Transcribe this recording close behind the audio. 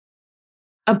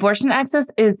Abortion access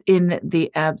is in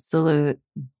the absolute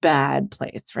bad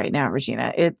place right now,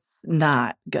 Regina. It's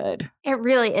not good. It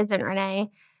really isn't,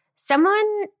 Renee.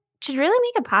 Someone should really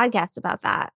make a podcast about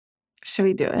that. Should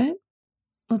we do it?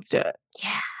 Let's do it.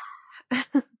 Yeah.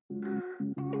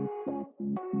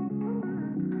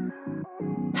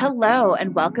 Hello,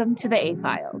 and welcome to the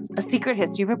A-Files, A Secret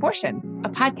History of Abortion, a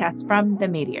podcast from The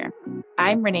Meteor.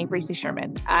 I'm Renee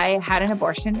Bracey-Sherman. I had an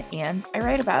abortion, and I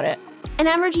write about it. And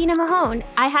I'm Regina Mahone.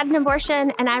 I had an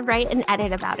abortion, and I write and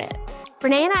edit about it.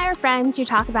 Renee and I are friends who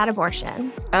talk about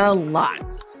abortion. A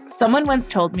lot. Someone once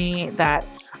told me that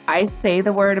I say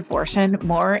the word abortion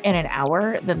more in an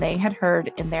hour than they had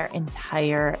heard in their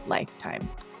entire lifetime.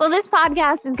 Well, this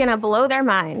podcast is going to blow their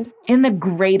mind. In the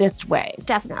greatest way.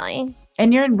 Definitely.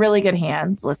 And you're in really good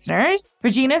hands, listeners.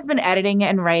 Regina's been editing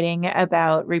and writing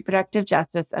about reproductive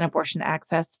justice and abortion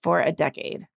access for a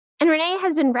decade. And Renee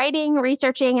has been writing,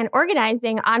 researching, and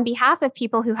organizing on behalf of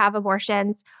people who have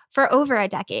abortions for over a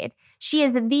decade. She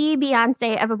is the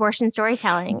Beyonce of abortion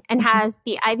storytelling and has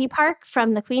the Ivy Park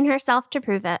from the Queen herself to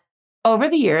prove it. Over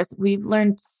the years, we've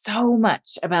learned so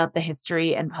much about the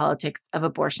history and politics of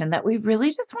abortion that we really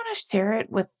just want to share it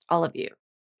with all of you.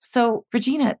 So,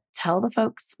 Regina, tell the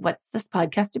folks, what's this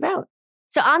podcast about?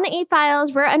 So on the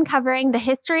A-Files, we're uncovering the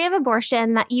history of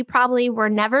abortion that you probably were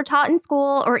never taught in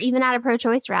school or even at a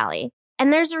pro-choice rally.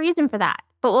 And there's a reason for that,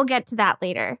 but we'll get to that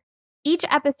later. Each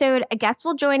episode, a guest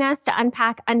will join us to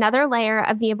unpack another layer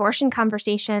of the abortion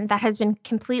conversation that has been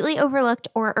completely overlooked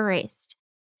or erased.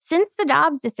 Since the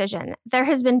Dobbs decision, there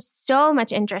has been so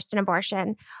much interest in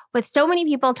abortion, with so many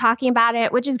people talking about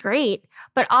it, which is great,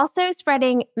 but also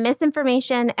spreading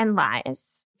misinformation and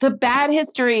lies. The bad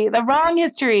history, the wrong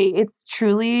history. It's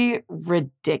truly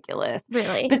ridiculous.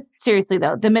 Really? But seriously,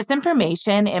 though, the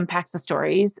misinformation impacts the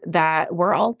stories that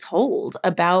we're all told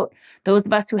about those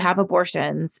of us who have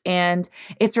abortions. And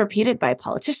it's repeated by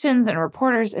politicians and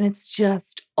reporters, and it's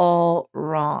just all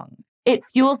wrong. It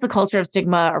fuels the culture of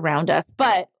stigma around us,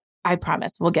 but I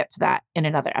promise we'll get to that in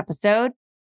another episode.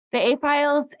 The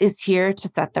A-Files is here to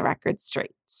set the record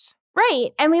straight. Right.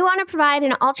 And we want to provide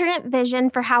an alternate vision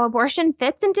for how abortion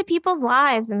fits into people's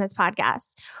lives in this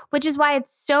podcast, which is why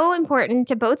it's so important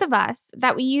to both of us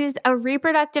that we use a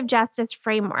reproductive justice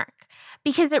framework,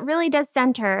 because it really does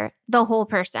center the whole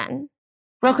person.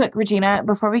 Real quick, Regina,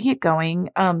 before we keep going,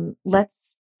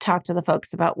 let's talk to the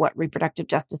folks about what reproductive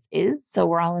justice is so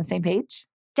we're all on the same page.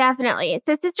 Definitely.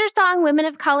 So Sister Song Women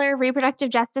of Color Reproductive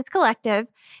Justice Collective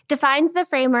defines the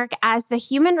framework as the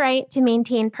human right to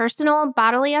maintain personal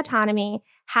bodily autonomy,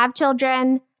 have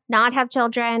children, not have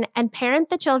children, and parent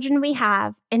the children we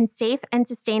have in safe and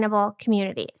sustainable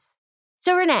communities.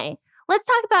 So Renee, let's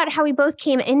talk about how we both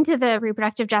came into the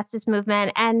reproductive justice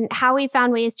movement and how we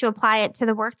found ways to apply it to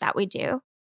the work that we do.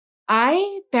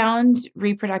 I found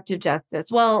reproductive justice.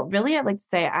 Well, really, I'd like to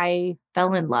say I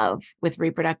fell in love with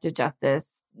reproductive justice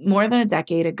more than a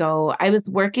decade ago. I was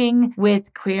working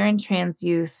with queer and trans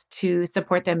youth to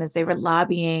support them as they were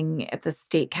lobbying at the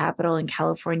state capitol in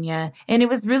California. And it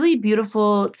was really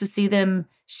beautiful to see them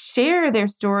share their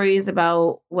stories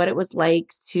about what it was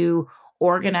like to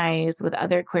organize with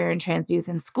other queer and trans youth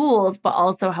in schools, but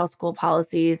also how school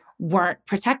policies weren't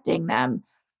protecting them.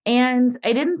 And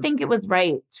I didn't think it was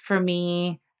right for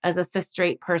me as a cis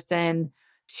straight person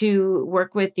to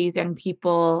work with these young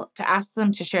people, to ask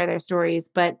them to share their stories,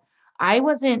 but I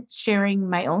wasn't sharing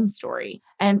my own story.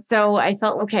 And so I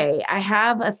felt, okay, I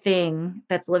have a thing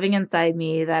that's living inside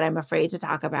me that I'm afraid to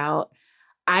talk about.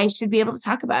 I should be able to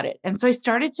talk about it. And so I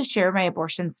started to share my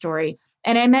abortion story.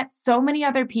 And I met so many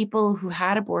other people who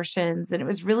had abortions, and it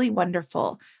was really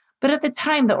wonderful. But at the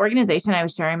time, the organization I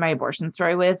was sharing my abortion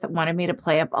story with wanted me to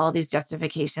play up all these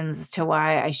justifications as to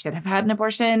why I should have had an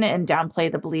abortion and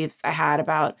downplay the beliefs I had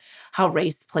about how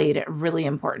race played a really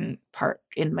important part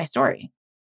in my story.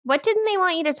 What didn't they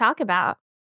want you to talk about?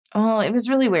 Oh, it was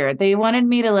really weird. They wanted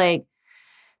me to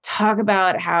talk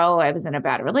about how I was in a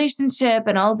bad relationship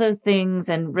and all those things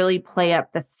and really play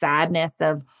up the sadness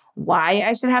of why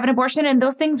I should have an abortion. And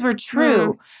those things were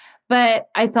true. But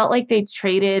I felt like they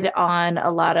traded on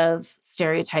a lot of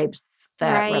stereotypes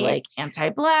that were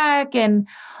anti-Black, and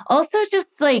also just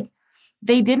they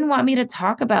didn't want me to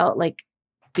talk about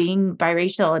being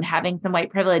biracial and having some white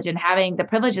privilege and having the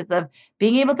privileges of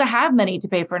being able to have money to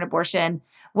pay for an abortion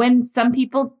when some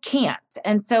people can't.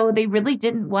 And so they really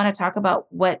didn't want to talk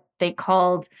about what they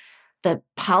called the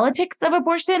politics of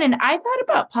abortion. And I thought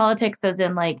about politics as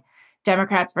in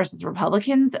Democrats versus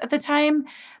Republicans at the time,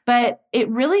 but it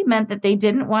really meant that they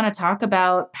didn't want to talk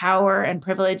about power and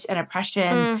privilege and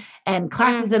oppression and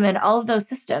classism and all of those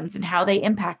systems and how they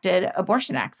impacted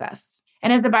abortion access.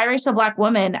 And as a biracial Black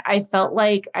woman, I felt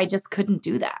like I just couldn't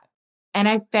do that. And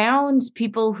I found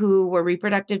people who were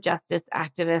reproductive justice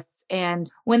activists. And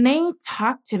when they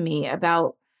talked to me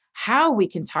about how we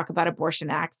can talk about abortion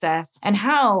access and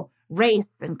how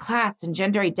race and class and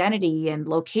gender identity and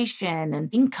location and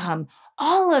income,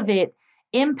 all of it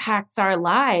impacts our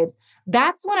lives,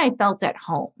 that's when I felt at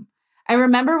home. I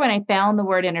remember when I found the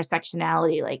word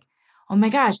intersectionality, like, oh my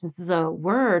gosh, this is a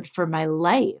word for my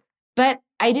life. But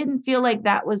I didn't feel like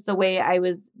that was the way I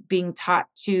was being taught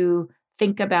to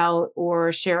think about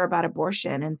or share about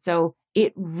abortion. And so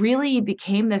it really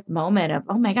became this moment of,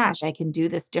 oh my gosh, I can do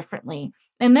this differently.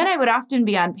 And then I would often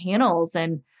be on panels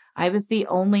and I was the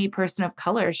only person of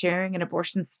color sharing an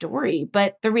abortion story.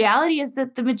 But the reality is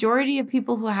that the majority of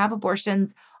people who have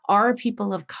abortions are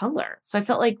people of color. So I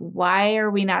felt like, why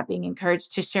are we not being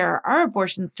encouraged to share our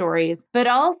abortion stories, but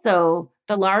also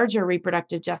the larger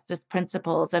reproductive justice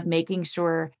principles of making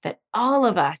sure that all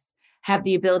of us have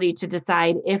the ability to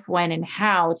decide if, when, and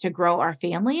how to grow our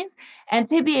families and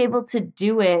to be able to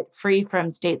do it free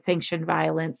from state-sanctioned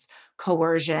violence,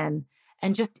 coercion,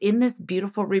 and just in this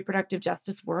beautiful reproductive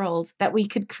justice world that we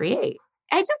could create.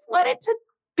 I just wanted to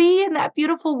be in that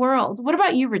beautiful world. What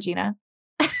about you, Regina?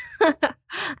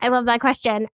 I love that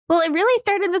question. Well, it really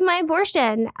started with my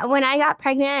abortion. When I got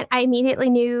pregnant, I immediately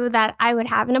knew that I would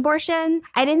have an abortion.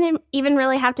 I didn't even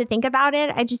really have to think about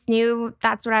it. I just knew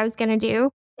that's what I was going to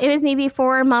do. It was maybe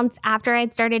 4 months after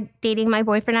I'd started dating my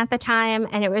boyfriend at the time,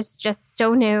 and it was just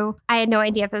so new. I had no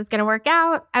idea if it was going to work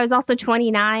out. I was also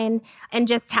 29 and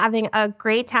just having a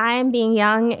great time being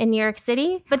young in New York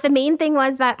City. But the main thing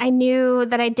was that I knew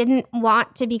that I didn't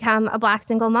want to become a Black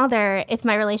single mother if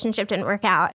my relationship didn't work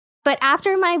out. But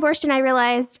after my abortion, I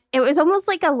realized it was almost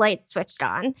like a light switched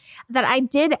on, that I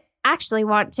did actually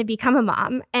want to become a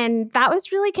mom. And that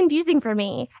was really confusing for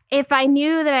me. If I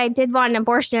knew that I did want an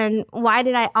abortion, why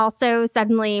did I also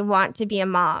suddenly want to be a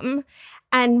mom?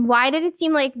 And why did it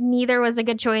seem like neither was a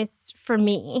good choice for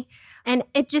me? And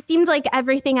it just seemed like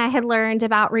everything I had learned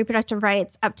about reproductive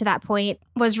rights up to that point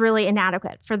was really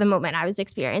inadequate for the moment I was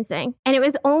experiencing. And it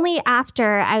was only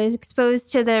after I was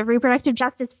exposed to the reproductive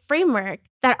justice framework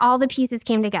that all the pieces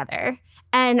came together.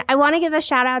 And I want to give a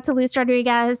shout out to Luz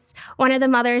Rodriguez, one of the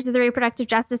mothers of the reproductive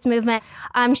justice movement.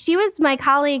 She was my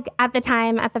colleague at the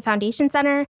time at the Foundation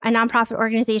Center, a nonprofit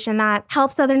organization that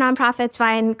helps other nonprofits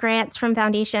find grants from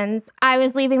foundations. I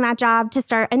was leaving that job to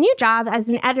start a new job as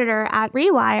an editor at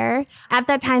Rewire. At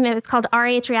that time, it was called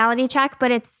RH Reality Check,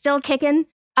 but it's still kicking.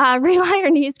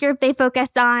 Rewire News Group, they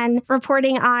focus on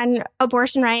reporting on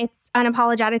abortion rights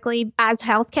unapologetically as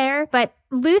healthcare. But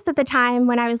Luce, at the time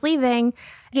when I was leaving,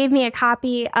 gave me a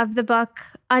copy of the book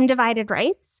Undivided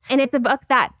Rights. And it's a book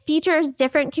that features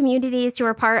different communities who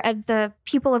are part of the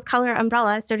people of color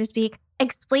umbrella, so to speak,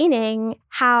 explaining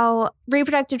how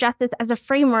reproductive justice as a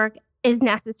framework is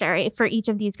necessary for each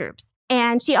of these groups.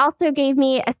 And she also gave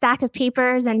me a stack of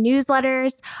papers and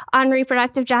newsletters on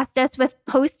reproductive justice with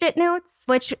Post-it notes,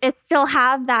 which I still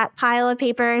have that pile of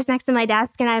papers next to my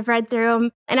desk, and I've read through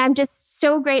them. And I'm just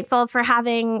so grateful for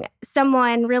having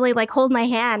someone really hold my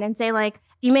hand and say,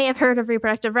 you may have heard of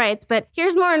reproductive rights, but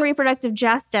here's more on reproductive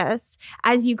justice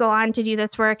as you go on to do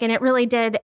this work. And it really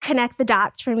did connect the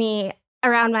dots for me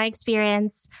around my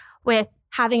experience with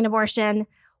having an abortion,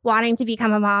 wanting to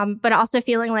become a mom, but also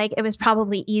feeling like it was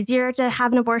probably easier to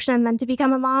have an abortion than to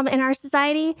become a mom in our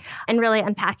society, and really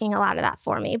unpacking a lot of that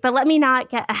for me. But let me not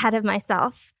get ahead of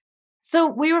myself. So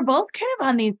we were both kind of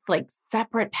on these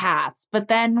separate paths, but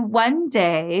then one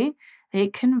day they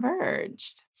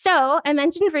converged. So I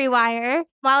mentioned Rewire.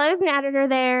 While I was an editor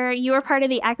there, you were part of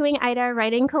the Echoing Ida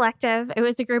Writing Collective. It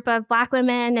was a group of Black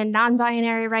women and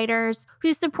non-binary writers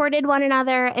who supported one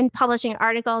another in publishing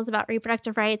articles about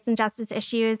reproductive rights and justice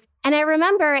issues. And I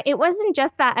remember it wasn't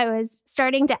just that I was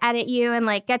starting to edit you and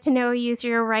get to know you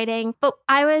through your writing, but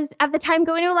I was at the time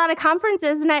going to a lot of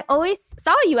conferences and I always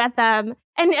saw you at them.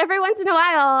 And every once in a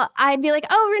while, I'd be like,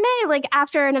 oh, Renee,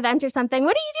 after an event or something,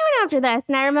 what are you doing after this?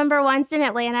 And I remember once in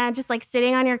Atlanta, just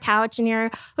sitting on your couch in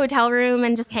your hotel room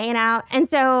and just hanging out. And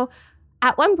so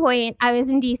at one point, I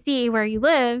was in DC where you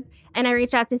live, and I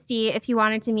reached out to see if you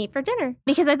wanted to meet for dinner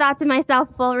because I thought to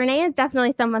myself, well, Renee is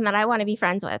definitely someone that I want to be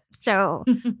friends with. So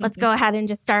let's go ahead and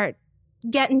just start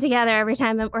getting together every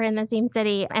time that we're in the same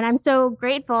city. And I'm so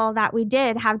grateful that we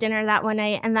did have dinner that one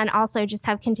night, and then also just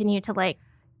have continued to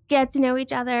get to know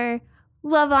each other,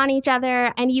 love on each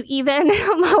other. And you even,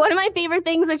 one of my favorite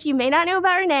things, which you may not know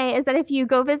about Renee, is that if you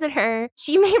go visit her,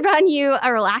 she may run you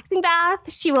a relaxing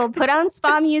bath. She will put on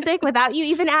spa music without you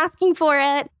even asking for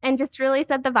it and just really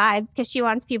set the vibes because she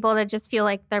wants people to just feel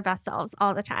like their best selves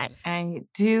all the time. I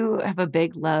do have a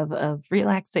big love of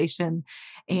relaxation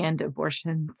and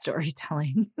abortion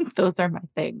storytelling. Those are my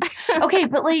things. Okay,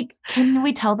 but can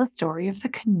we tell the story of the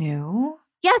canoe?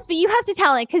 Yes, but you have to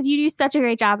tell it because you do such a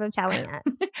great job of telling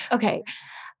it. Okay.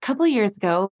 A couple of years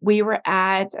ago, we were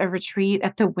at a retreat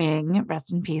at the Wing,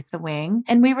 rest in peace, the Wing,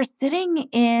 and we were sitting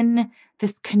in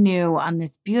this canoe on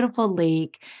this beautiful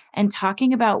lake and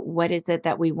talking about what is it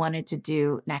that we wanted to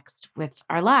do next with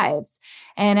our lives.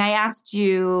 And I asked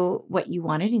you what you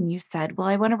wanted, and you said, well,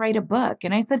 I want to write a book.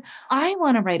 And I said, I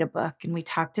want to write a book. And we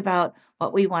talked about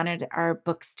what we wanted our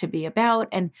books to be about.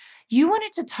 And you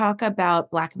wanted to talk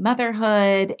about Black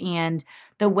motherhood and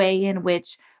the way in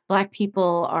which Black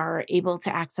people are able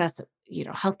to access,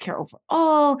 healthcare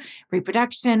overall,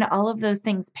 reproduction, all of those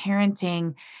things,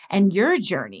 parenting, and your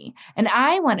journey. And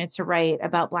I wanted to write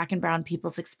about Black and brown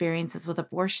people's experiences with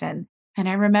abortion. And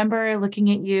I remember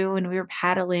looking at you and we were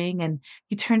paddling and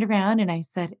you turned around and I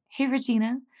said, hey,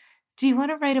 Regina, do you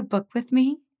want to write a book with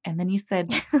me? And then you said,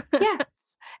 yes.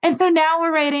 And so now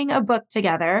we're writing a book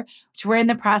together, which we're in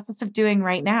the process of doing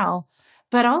right now.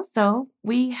 But also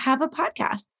we have a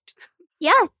podcast.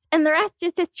 Yes. And the rest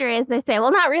is history, as they say.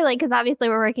 Well, not really, because obviously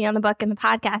we're working on the book and the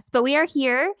podcast, but we are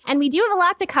here and we do have a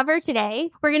lot to cover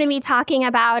today. We're going to be talking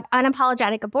about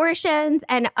unapologetic abortions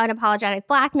and unapologetic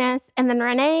Blackness. And then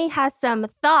Renee has some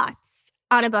thoughts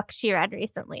on a book she read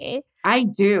recently. I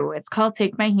do. It's called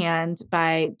Take My Hand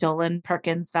by Dolan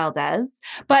Perkins Valdez,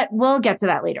 but we'll get to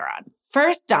that later on.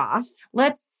 First off,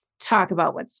 let's talk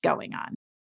about what's going on.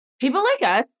 People like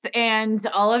us and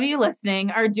all of you listening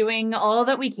are doing all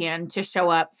that we can to show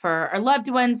up for our loved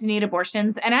ones who need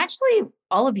abortions, and actually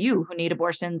all of you who need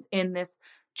abortions in this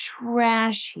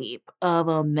trash heap of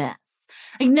a mess.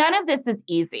 None of this is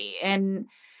easy, and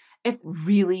it's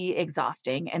really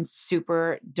exhausting and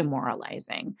super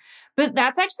demoralizing. But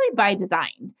that's actually by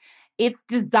design. It's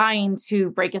designed to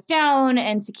break us down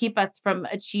and to keep us from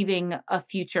achieving a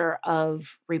future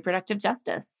of reproductive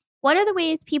justice. One of the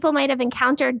ways people might have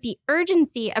encountered the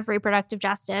urgency of reproductive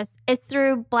justice is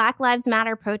through Black Lives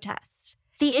Matter protests.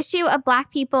 The issue of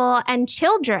Black people and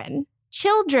children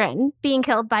being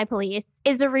killed by police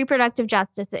is a reproductive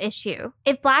justice issue.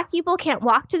 If Black people can't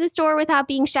walk to the store without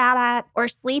being shot at or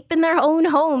sleep in their own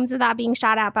homes without being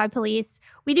shot at by police,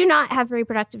 we do not have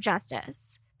reproductive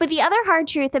justice. But the other hard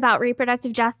truth about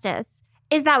reproductive justice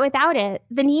is that without it,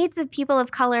 the needs of people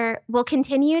of color will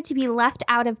continue to be left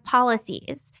out of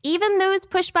policies, even those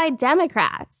pushed by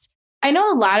Democrats. I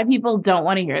know a lot of people don't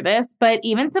want to hear this, but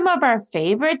even some of our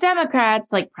favorite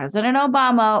Democrats, like President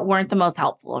Obama, weren't the most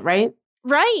helpful, right?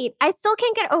 Right. I still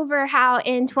can't get over how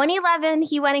in 2011,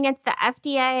 he went against the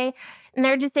FDA and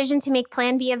their decision to make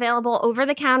Plan B available over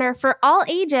the counter for all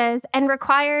ages and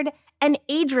required an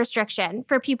age restriction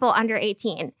for people under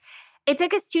 18. It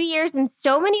took us 2 years and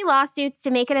so many lawsuits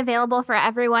to make it available for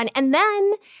everyone. And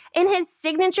then in his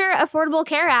signature Affordable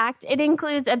Care Act, it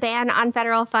includes a ban on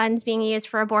federal funds being used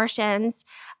for abortions,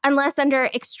 unless under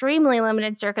extremely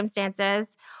limited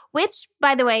circumstances, which,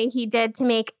 by the way, he did to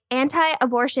make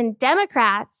anti-abortion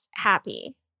Democrats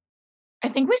happy. I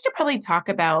think we should probably talk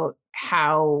about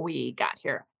how we got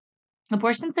here.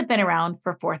 Abortions have been around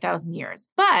for 4,000 years,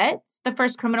 but the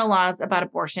first criminal laws about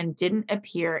abortion didn't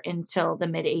appear until the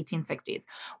mid-1860s.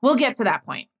 We'll get to that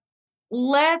point.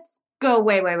 Let's go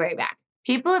way, way, way back.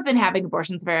 People have been having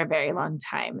abortions for a very long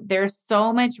time. There's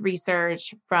so much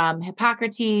research from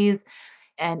Hippocrates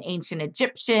and ancient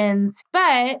Egyptians,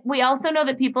 but we also know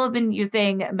that people have been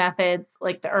using methods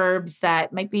like the herbs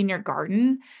that might be in your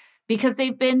garden because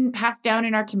they've been passed down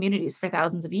in our communities for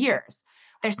thousands of years.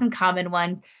 There's some common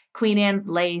ones: Queen Anne's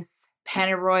lace,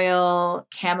 pennyroyal,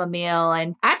 chamomile,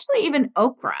 and actually even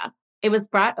okra. It was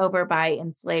brought over by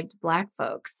enslaved Black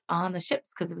folks on the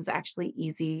ships because it was actually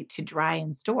easy to dry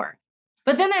and store.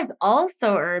 But then there's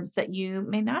also herbs that you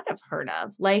may not have heard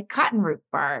of, like cottonroot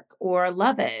bark or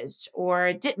lovage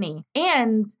or dittany,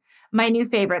 and my new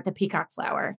favorite, the peacock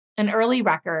flower. An early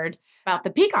record about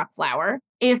the peacock flower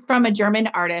is from a German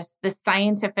artist, the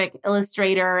scientific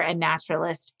illustrator and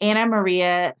naturalist Anna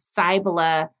Maria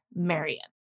Sibylla Marian.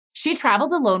 She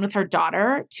traveled alone with her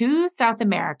daughter to South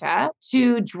America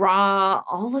to draw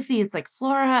all of these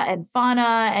flora and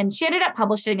fauna. And she ended up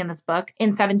publishing in this book in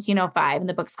 1705. And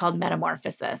the book's called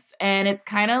Metamorphosis. And it's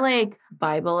kind of like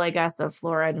Bible, I guess, of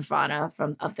flora and fauna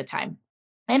of the time.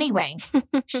 Anyway,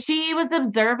 she was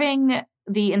observing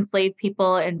the enslaved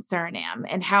people in Suriname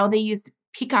and how they used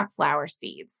peacock flower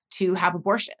seeds to have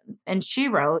abortions. And she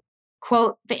wrote,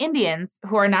 quote, "The Indians,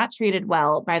 who are not treated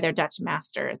well by their Dutch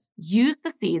masters, use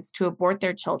the seeds to abort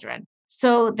their children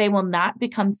so they will not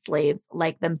become slaves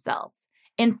like themselves.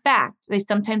 In fact, they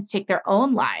sometimes take their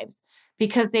own lives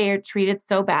because they are treated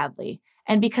so badly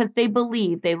and because they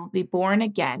believe they will be born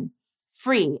again,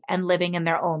 free and living in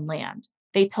their own land.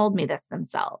 They told me this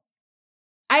themselves."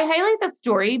 I highlight the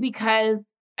story because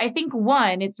I think,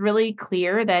 one, it's really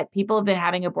clear that people have been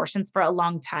having abortions for a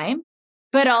long time,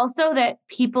 but also that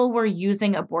people were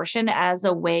using abortion as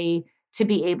a way to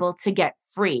be able to get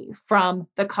free from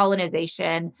the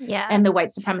colonization and the white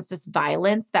supremacist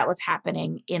violence that was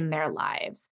happening in their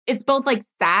lives. It's both like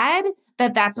sad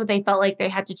that that's what they felt like they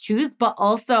had to choose, but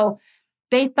also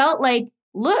they felt like,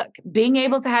 look, being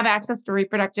able to have access to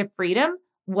reproductive freedom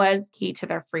was key to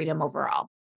their freedom overall.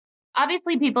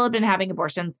 Obviously, people have been having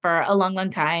abortions for a long, long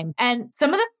time. And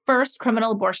some of the first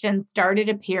criminal abortions started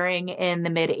appearing in the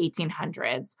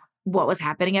mid-1800s. What was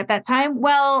happening at that time?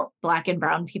 Well, Black and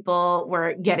brown people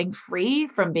were getting free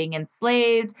from being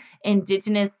enslaved.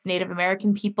 Indigenous Native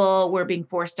American people were being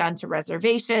forced onto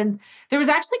reservations. There was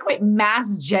actually quite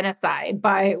mass genocide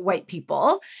by white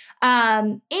people.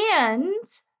 And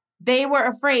they were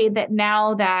afraid that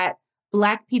now that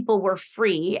Black people were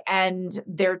free and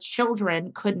their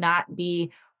children could not be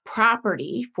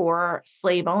property for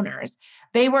slave owners,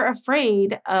 they were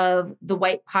afraid of the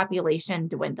white population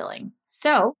dwindling.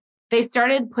 So they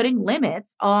started putting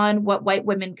limits on what white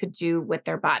women could do with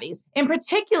their bodies. In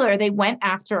particular, they went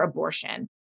after abortion.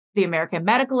 The American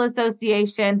Medical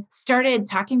Association started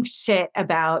talking shit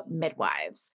about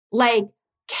midwives, like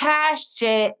cash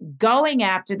shit, going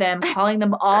after them, calling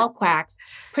them all quacks,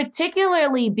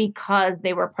 particularly because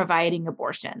they were providing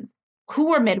abortions. Who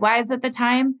were midwives at the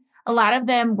time? A lot of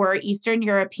them were Eastern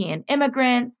European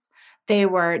immigrants. They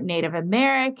were Native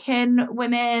American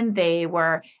women. They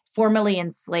were formerly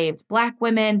enslaved Black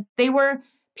women. They were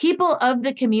people of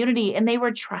the community and they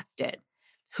were trusted.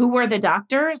 Who were the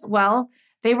doctors? Well,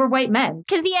 they were white men.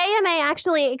 Because the AMA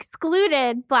actually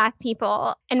excluded Black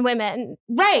people and women.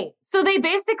 Right. So they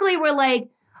basically were like,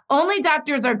 only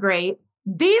doctors are great.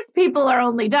 These people are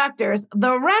only doctors.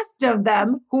 The rest of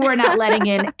them, who we're not letting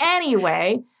in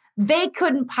anyway, they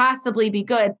couldn't possibly be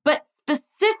good, but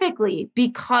specifically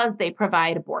because they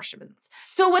provide abortions.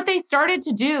 So what they started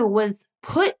to do was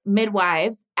put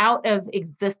midwives out of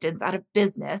existence, out of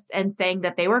business, and saying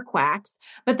that they were quacks,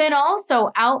 but then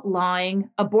also outlawing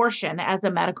abortion as a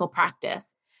medical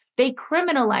practice. They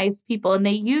criminalized people and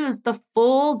they used the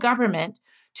full government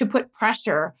to put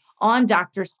pressure on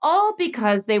doctors, all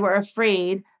because they were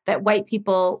afraid that white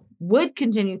people would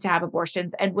continue to have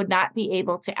abortions and would not be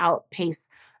able to outpace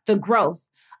the growth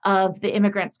of the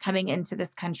immigrants coming into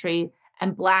this country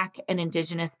and Black and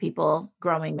Indigenous people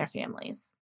growing their families.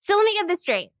 So let me get this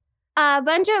straight. A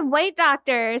bunch of white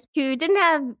doctors who didn't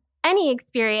have any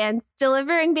experience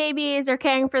delivering babies or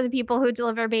caring for the people who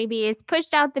deliver babies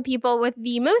pushed out the people with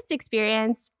the most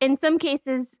experience, in some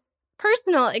cases,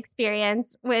 personal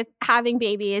experience with having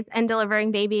babies and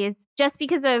delivering babies just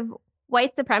because of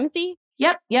white supremacy?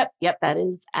 Yep. That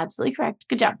is absolutely correct.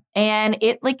 Good job. And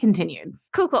it continued.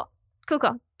 Cool.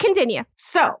 Continue.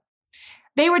 So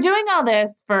they were doing all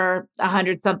this for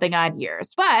 100-something odd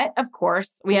years. But of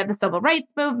course, we had the civil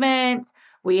rights movement.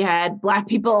 We had Black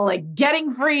people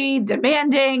getting free,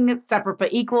 demanding separate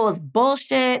but equal is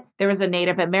bullshit. There was a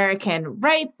Native American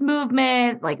rights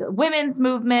movement, the women's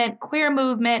movement, queer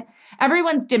movement.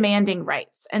 Everyone's demanding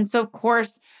rights. And so, of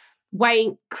course,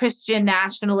 white Christian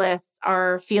nationalists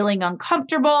are feeling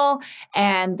uncomfortable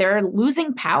and they're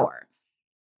losing power.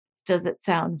 Does it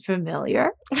sound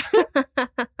familiar?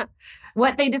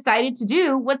 What they decided to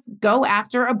do was go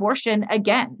after abortion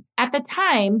again. At the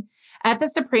time, at the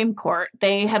Supreme Court,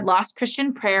 they had lost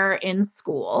Christian prayer in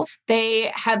school.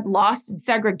 They had lost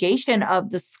segregation of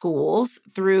the schools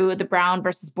through the Brown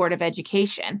versus Board of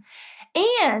Education.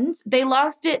 And they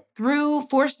lost it through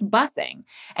forced busing.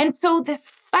 And so this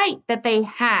fight that they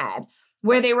had,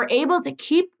 where they were able to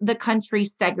keep the country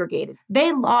segregated,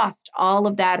 they lost all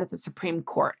of that at the Supreme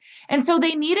Court. And so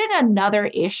they needed another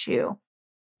issue.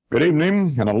 Good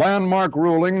evening. In a landmark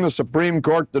ruling, the Supreme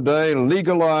Court today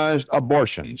legalized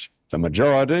abortions. The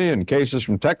majority in cases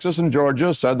from Texas and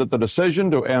Georgia said that the decision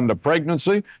to end a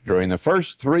pregnancy during the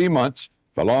first 3 months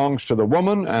belongs to the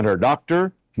woman and her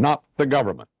doctor, not the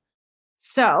government.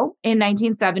 So in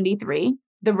 1973,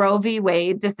 the Roe v.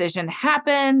 Wade decision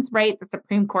happens, right? The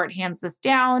Supreme Court hands this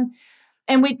down.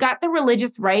 And we've got the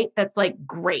religious right that's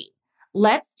great.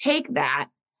 Let's take that.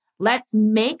 Let's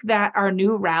make that our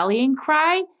new rallying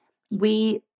cry.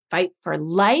 We fight for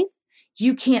life.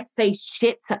 You can't say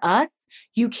shit to us.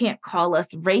 You can't call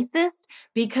us racist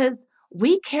because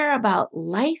we care about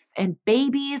life and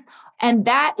babies. And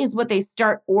that is what they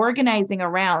start organizing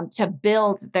around to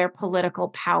build their political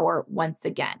power once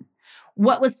again.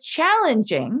 What was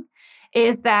challenging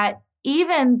is that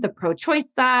even the pro-choice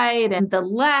side and the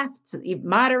left,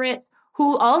 moderates,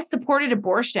 who all supported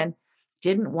abortion,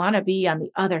 didn't want to be on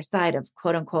the other side of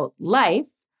quote unquote life.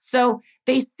 So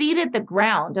they ceded the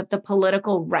ground of the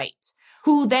political right,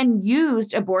 who then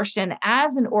used abortion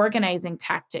as an organizing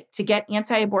tactic to get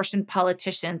anti-abortion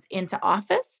politicians into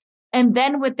office. And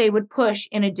then what they would push,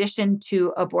 in addition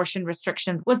to abortion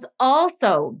restrictions, was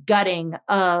also gutting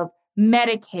of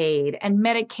Medicaid and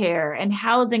Medicare and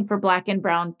housing for Black and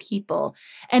brown people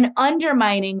and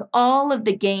undermining all of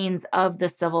the gains of the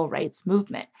civil rights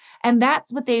movement. And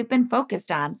that's what they've been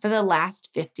focused on for the last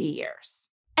 50 years.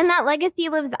 And that legacy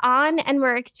lives on, and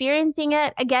we're experiencing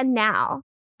it again now.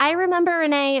 I remember,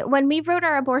 Renee, when we wrote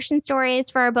our abortion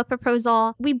stories for our book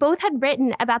proposal, we both had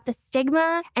written about the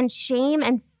stigma and shame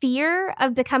and fear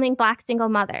of becoming Black single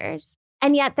mothers.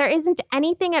 And yet there isn't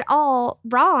anything at all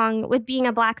wrong with being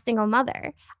a Black single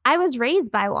mother. I was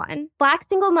raised by one. Black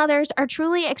single mothers are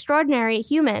truly extraordinary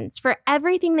humans for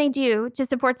everything they do to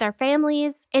support their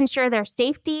families, ensure their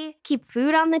safety, keep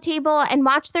food on the table, and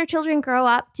watch their children grow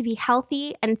up to be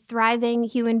healthy and thriving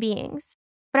human beings.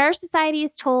 But our society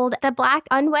is told that Black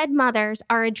unwed mothers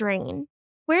are a drain.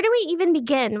 Where do we even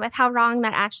begin with how wrong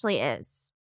that actually is?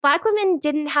 Black women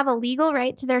didn't have a legal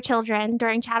right to their children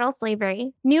during chattel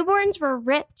slavery. Newborns were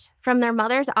ripped from their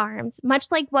mother's arms,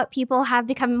 much like what people have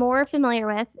become more familiar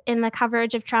with in the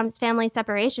coverage of Trump's family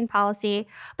separation policy.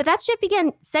 But that shit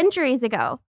began centuries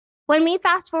ago. When we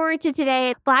fast forward to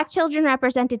today, Black children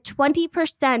represented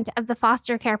 20% of the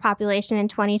foster care population in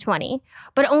 2020,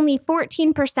 but only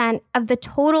 14% of the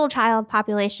total child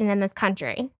population in this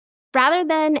country. Rather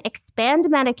than expand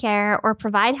Medicare or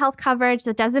provide health coverage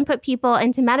that doesn't put people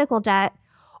into medical debt,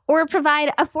 or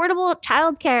provide affordable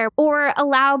childcare, or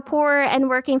allow poor and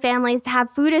working families to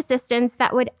have food assistance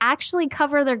that would actually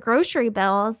cover their grocery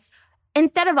bills,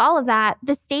 instead of all of that,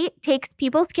 the state takes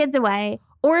people's kids away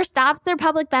or stops their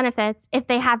public benefits if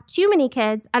they have too many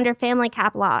kids under family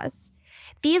cap laws.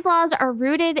 These laws are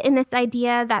rooted in this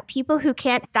idea that people who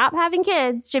can't stop having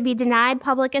kids should be denied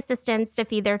public assistance to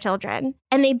feed their children.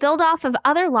 And they build off of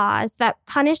other laws that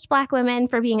punished Black women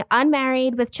for being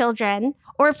unmarried with children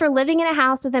or for living in a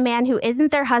house with a man who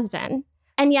isn't their husband.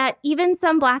 And yet, even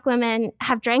some Black women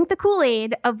have drank the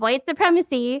Kool-Aid of white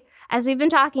supremacy, as we've been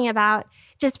talking about,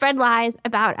 to spread lies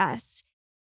about us.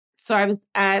 So I was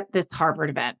at this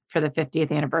Harvard event for the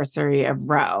 50th anniversary of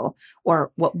Roe,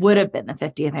 or what would have been the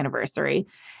 50th anniversary,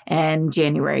 in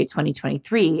January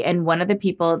 2023. And one of the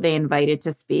people they invited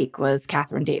to speak was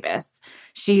Catherine Davis.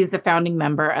 She's the founding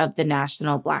member of the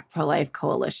National Black Pro-Life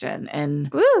Coalition.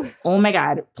 And Woo. Oh my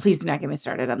God, please do not get me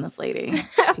started on this lady.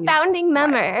 Founding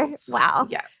member. Wild. Wow.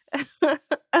 Yes.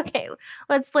 Okay,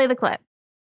 let's play the clip.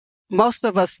 Most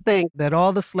of us think that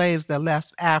all the slaves that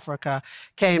left Africa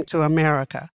came to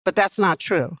America, but that's not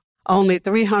true. Only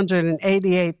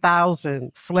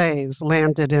 388,000 slaves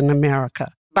landed in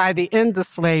America. By the end of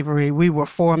slavery, we were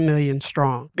 4 million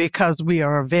strong because we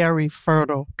are a very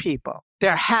fertile people.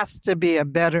 There has to be a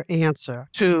better answer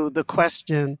to the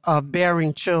question of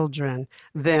bearing children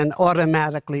than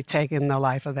automatically taking the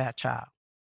life of that child.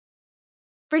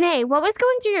 Renee, what was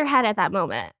going through your head at that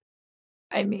moment?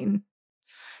 I mean,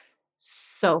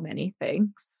 so many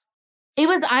things. It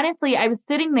was honestly, I was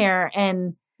sitting there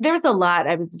and there was a lot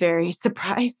I was very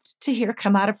surprised to hear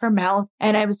come out of her mouth.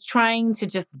 And I was trying to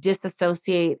just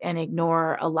disassociate and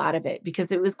ignore a lot of it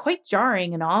because it was quite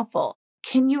jarring and awful.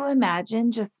 Can you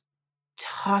imagine just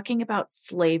talking about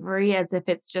slavery as if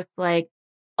it's just like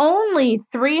only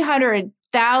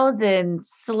 300,000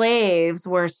 slaves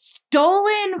were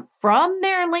stolen from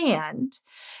their land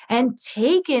and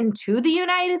taken to the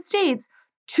United States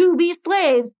to be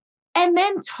slaves, and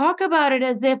then talk about it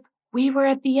as if we were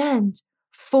at the end,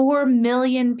 4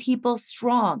 million people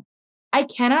strong. I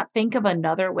cannot think of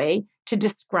another way to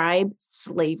describe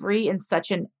slavery in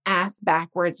such an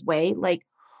ass-backwards way. Like,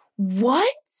 what?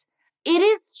 It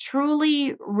is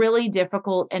truly really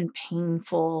difficult and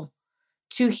painful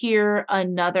to hear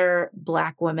another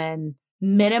Black woman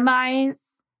minimize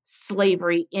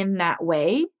slavery in that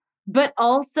way, but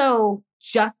also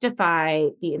justify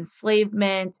the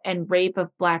enslavement and rape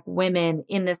of Black women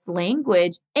in this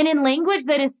language, and in language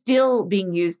that is still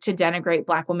being used to denigrate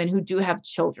Black women who do have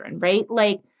children, right?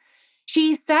 Like,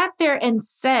 she sat there and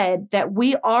said that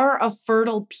we are a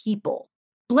fertile people.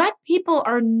 Black people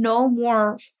are no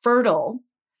more fertile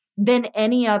than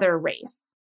any other race.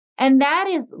 And that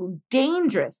is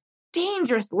dangerous,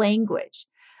 dangerous language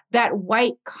that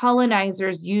white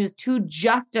colonizers used to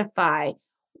justify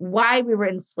why we were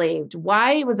enslaved,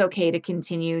 why it was okay to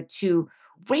continue to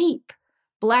rape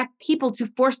Black people, to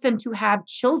force them to have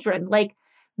children. Like,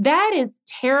 that is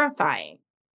terrifying.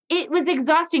 It was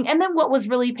exhausting. And then what was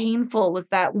really painful was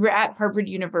that we're at Harvard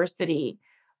University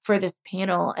for this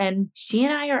panel, and she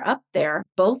and I are up there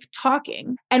both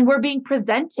talking, and we're being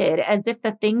presented as if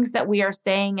the things that we are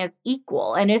saying is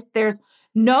equal. And if there's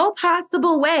no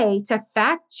possible way to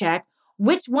fact check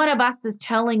which one of us is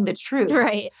telling the truth.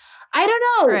 Right. I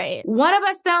don't know. Right. One of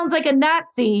us sounds like a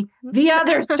Nazi. The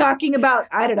other's talking about,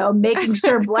 I don't know, making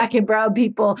sure Black and brown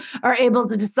people are able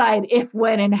to decide if,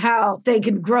 when, and how they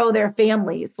can grow their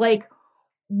families. Like,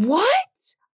 what?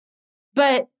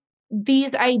 But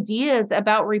these ideas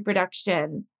about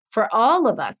reproduction for all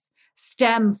of us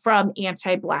stem from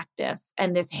anti-Blackness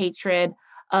and this hatred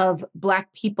of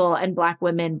Black people and Black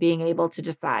women being able to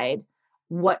decide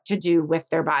what to do with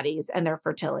their bodies and their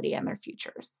fertility and their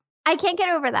futures. I can't get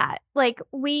over that. Like,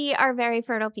 we are very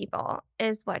fertile people,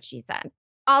 is what she said.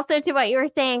 Also, to what you were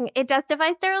saying, it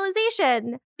justifies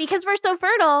sterilization. Because we're so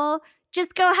fertile,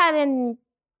 just go ahead and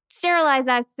sterilize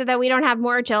us so that we don't have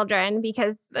more children,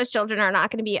 because those children are not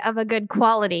going to be of a good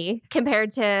quality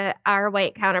compared to our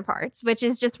white counterparts, which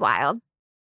is just wild.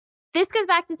 This goes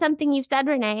back to something you've said,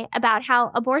 Renee, about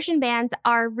how abortion bans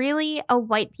are really a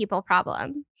white people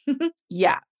problem.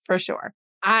 Yeah, for sure.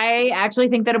 I actually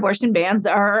think that abortion bans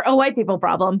are a white people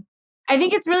problem. I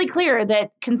think it's really clear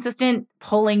that consistent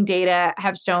polling data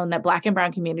have shown that Black and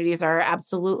brown communities are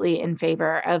absolutely in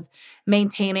favor of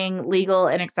maintaining legal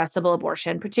and accessible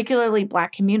abortion, particularly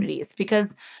Black communities,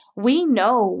 because we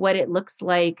know what it looks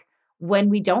like when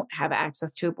we don't have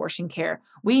access to abortion care.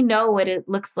 We know what it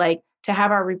looks like to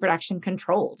have our reproduction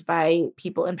controlled by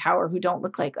people in power who don't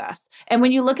look like us. And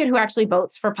when you look at who actually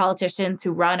votes for politicians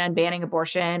who run on banning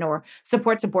abortion or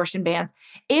supports abortion bans,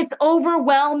 it's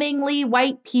overwhelmingly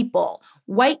white people.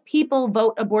 White people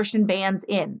vote abortion bans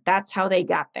in. That's how they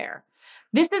got there.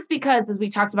 This is because, as we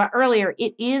talked about earlier,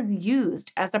 it is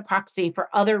used as a proxy for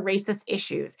other racist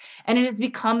issues, and it has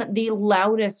become the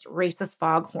loudest racist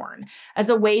foghorn as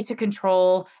a way to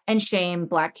control and shame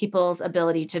Black people's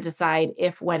ability to decide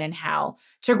if, when, and how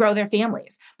to grow their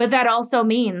families. But that also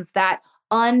means that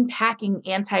unpacking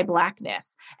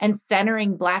anti-Blackness and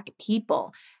centering Black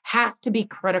people has to be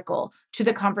critical to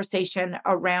the conversation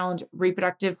around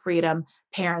reproductive freedom,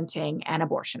 parenting, and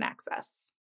abortion access.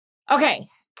 Okay,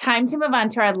 time to move on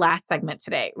to our last segment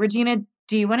today. Regina,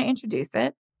 do you want to introduce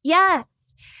it?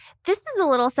 Yes. This is a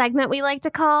little segment we like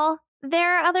to call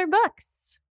There Are Other Books.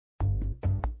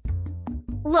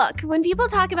 Look, when people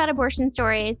talk about abortion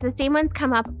stories, the same ones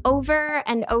come up over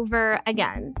and over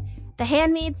again. The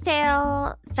Handmaid's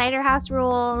Tale, Cider House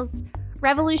Rules,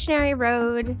 Revolutionary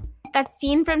Road, that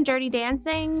scene from Dirty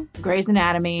Dancing. Grey's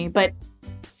Anatomy, but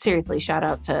seriously, shout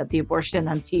out to the abortion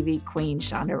on TV queen,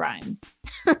 Shonda Rhimes.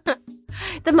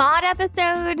 The Maude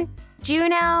episode,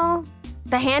 Juno,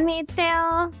 The Handmaid's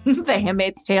Tale. The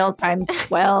Handmaid's Tale times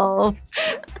 12.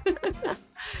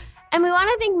 And we want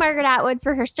to thank Margaret Atwood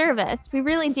for her service. We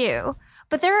really do.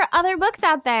 But there are other books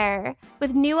out there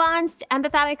with nuanced,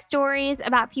 empathetic stories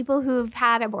about people who've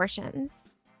had abortions.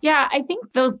 Yeah, I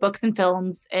think those books and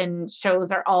films and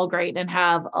shows are all great and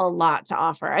have a lot to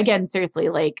offer. Again, seriously,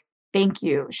 like, thank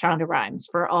you, Shonda Rhimes,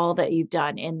 for all that you've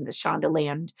done in the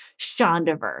Shondaland,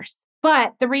 Shondaverse.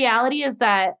 But the reality is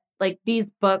that, like,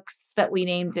 these books that we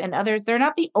named and others, they're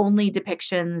not the only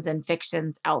depictions and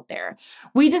fictions out there.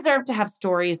 We deserve to have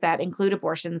stories that include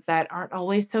abortions that aren't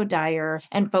always so dire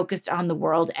and focused on the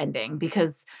world ending,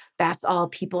 because that's all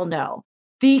people know.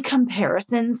 The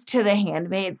comparisons to The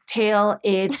Handmaid's Tale,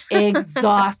 it's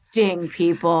exhausting,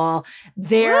 people.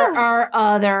 There are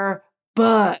other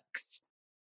books.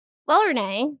 Well,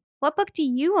 Renee, what book do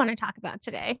you want to talk about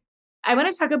today? I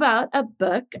want to talk about a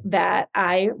book that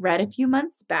I read a few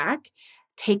months back,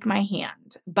 Take My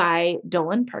Hand by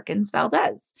Dolan Perkins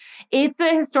Valdez. It's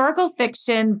a historical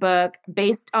fiction book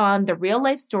based on the real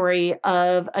life story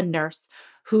of a nurse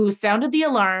who sounded the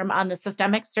alarm on the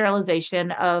systemic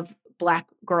sterilization of Black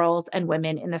girls and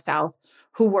women in the South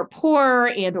who were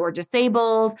poor and or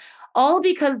disabled, all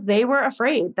because they were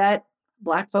afraid that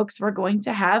Black folks were going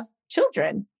to have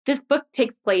children. This book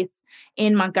takes place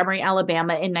in Montgomery,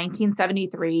 Alabama in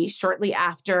 1973, shortly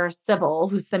after Sybil,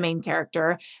 who's the main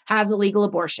character, has a legal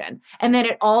abortion. And then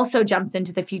it also jumps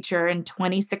into the future in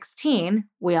 2016.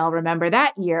 We all remember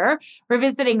that year,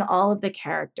 revisiting all of the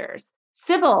characters.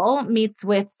 Sybil meets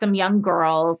with some young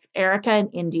girls, Erica and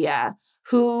India,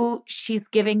 who she's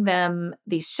giving them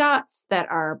these shots that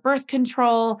are birth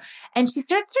control. And she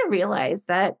starts to realize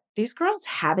that these girls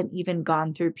haven't even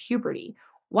gone through puberty.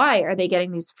 Why are they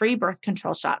getting these free birth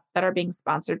control shots that are being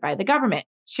sponsored by the government?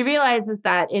 She realizes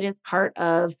that it is part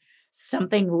of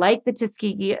something like the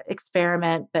Tuskegee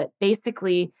experiment, but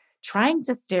basically trying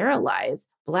to sterilize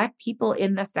Black people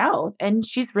in the South. And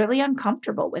she's really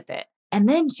uncomfortable with it. And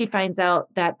then she finds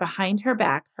out that behind her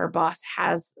back, her boss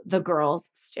has the girls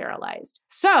sterilized.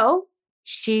 So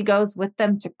she goes with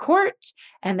them to court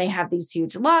and they have these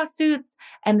huge lawsuits.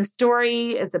 And the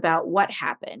story is about what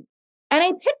happened. And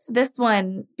I picked this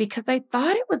one because I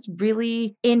thought it was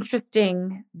really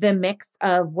interesting, the mix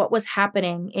of what was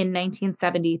happening in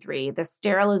 1973, the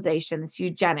sterilization, this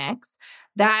eugenics,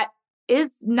 that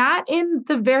is not in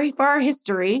the very far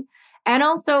history and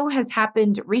also has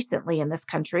happened recently in this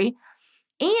country,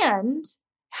 and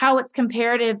how it's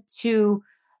comparative to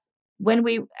when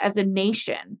we, as a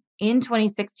nation, in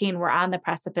 2016, we're on the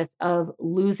precipice of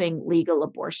losing legal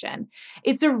abortion.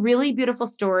 It's a really beautiful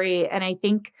story, and I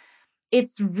think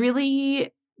it's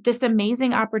really this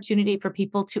amazing opportunity for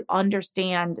people to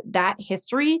understand that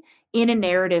history in a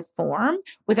narrative form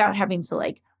without having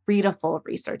to read a full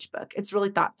research book. It's really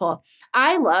thoughtful.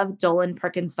 I love Dolan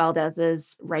Perkins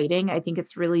Valdez's writing. I think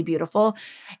it's really beautiful.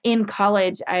 In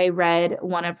college, I read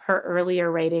one of her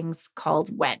earlier writings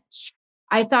called Wench.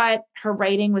 I thought her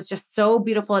writing was just so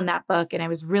beautiful in that book, and I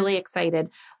was really excited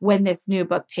when this new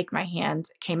book, Take My Hand,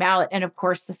 came out. And of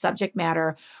course, the subject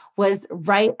matter was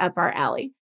right up our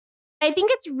alley. I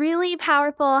think it's really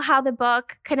powerful how the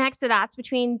book connects the dots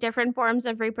between different forms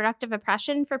of reproductive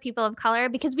oppression for people of color,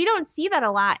 because we don't see that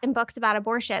a lot in books about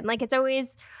abortion. It's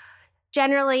always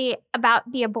generally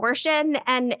about the abortion,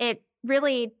 and it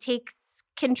really takes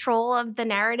control of the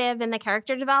narrative and the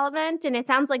character development. And it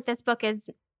sounds like this book is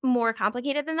more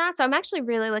complicated than that. So I'm actually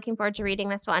really looking forward to reading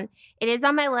this one. It is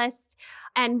on my list,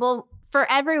 and for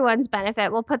everyone's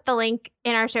benefit, we'll put the link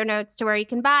in our show notes to where you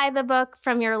can buy the book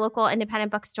from your local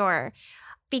independent bookstore,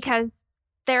 because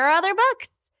there are other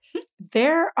books.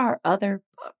 There are other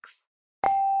books.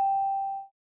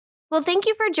 Well, thank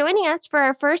you for joining us for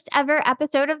our first ever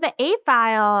episode of the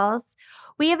A-Files.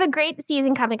 We have a great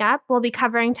season coming up. We'll be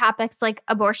covering topics like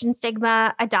abortion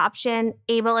stigma, adoption,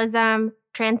 ableism,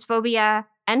 transphobia,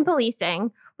 and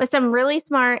policing with some really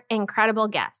smart, incredible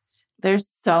guests. There's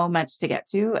so much to get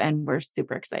to, and we're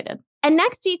super excited. And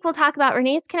next week, we'll talk about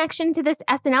Renee's connection to this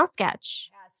SNL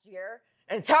sketch. Past year,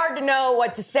 and it's hard to know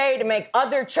what to say to make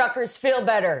other truckers feel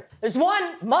better. There's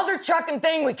one mother trucking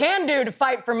thing we can do to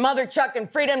fight for mother trucking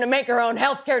freedom to make our own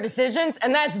healthcare decisions,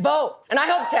 and that's vote. And I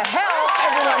hope to hell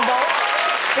everyone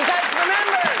votes, because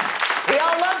remember, we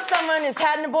all love someone who's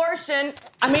had an abortion.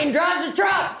 Drives a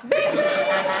truck.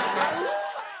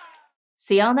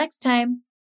 See y'all next time.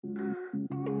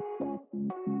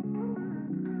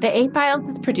 The A-Files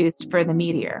is produced for The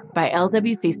Meteor by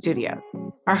LWC Studios.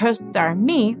 Our hosts are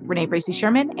me, Renee Bracey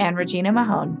Sherman, and Regina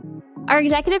Mahone. Our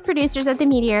executive producers at The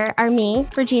Meteor are me,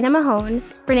 Regina Mahone,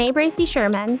 Renee Bracey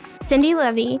Sherman, Cindy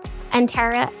Levy, and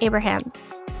Tara Abrahams.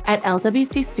 At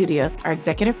LWC Studios, our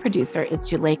executive producer is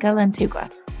Juleka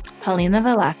Lantigua. Paulina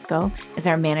Velasco is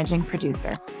our managing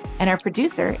producer, and our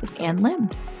producer is Ann Lim.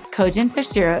 Kojin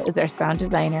Tashiro is our sound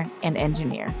designer and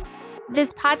engineer.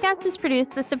 This podcast is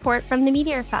produced with support from the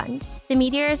Meteor Fund, the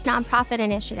Meteor's nonprofit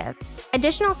initiative.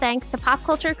 Additional thanks to Pop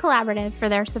Culture Collaborative for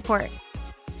their support.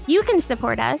 You can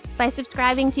support us by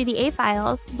subscribing to the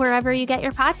A-Files wherever you get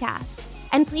your podcasts.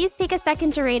 And please take a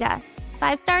second to rate us.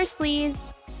 5 stars,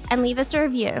 please. And leave us a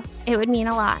review. It would mean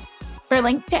a lot. For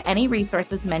links to any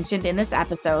resources mentioned in this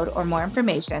episode or more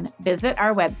information, visit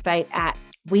our website at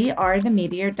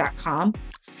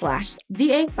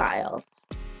wearethemeteor.com/theafiles.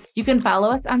 You can follow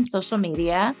us on social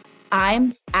media.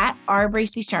 I'm at R.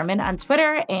 Sherman on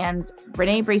Twitter and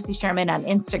Renee Bracey Sherman on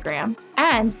Instagram.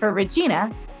 And for Regina,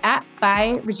 at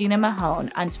by Regina Mahone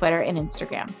on Twitter and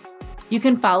Instagram. You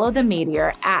can follow The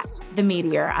Meteor at The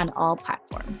Meteor on all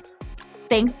platforms.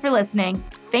 Thanks for listening.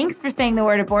 Thanks for saying the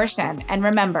word abortion. And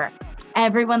remember,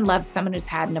 everyone loves someone who's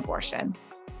had an abortion.